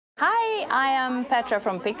Hi, I am Petra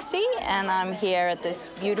from Pixi, and I'm here at this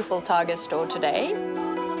beautiful Target store today.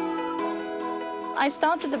 I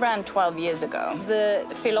started the brand 12 years ago. The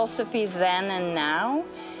philosophy then and now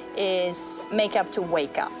is make up to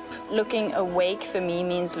wake up. Looking awake for me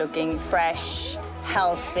means looking fresh,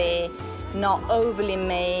 healthy, not overly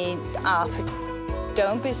made up.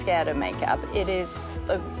 Don't be scared of makeup. It is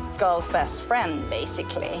a girl's best friend,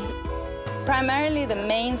 basically. Primarily, the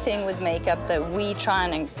main thing with makeup that we try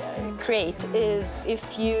and create is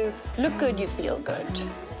if you look good, you feel good.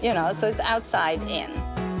 You know, so it's outside in.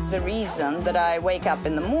 The reason that I wake up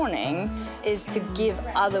in the morning is to give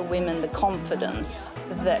other women the confidence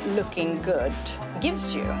that looking good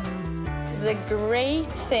gives you. The great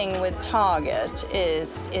thing with Target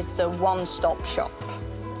is it's a one-stop shop.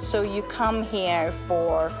 So you come here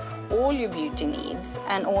for all your beauty needs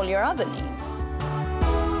and all your other needs.